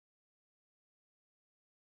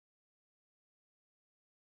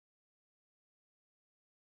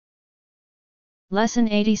Lesson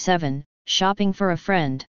 87, Shopping for a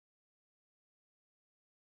Friend.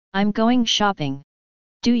 I'm going shopping.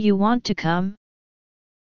 Do you want to come?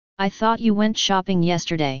 I thought you went shopping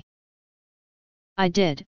yesterday. I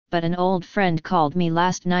did, but an old friend called me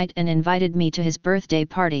last night and invited me to his birthday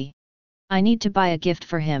party. I need to buy a gift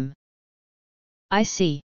for him. I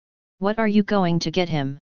see. What are you going to get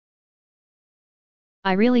him?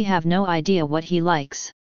 I really have no idea what he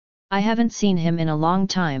likes. I haven't seen him in a long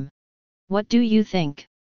time. What do you think?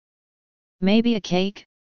 Maybe a cake?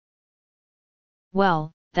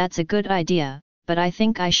 Well, that's a good idea, but I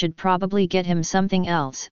think I should probably get him something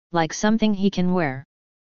else, like something he can wear.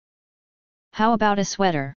 How about a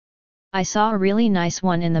sweater? I saw a really nice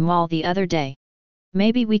one in the mall the other day.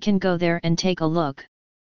 Maybe we can go there and take a look.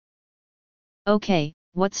 Okay,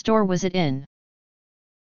 what store was it in?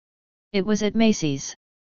 It was at Macy's.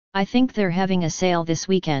 I think they're having a sale this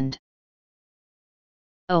weekend.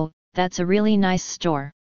 Oh, that's a really nice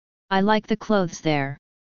store. I like the clothes there.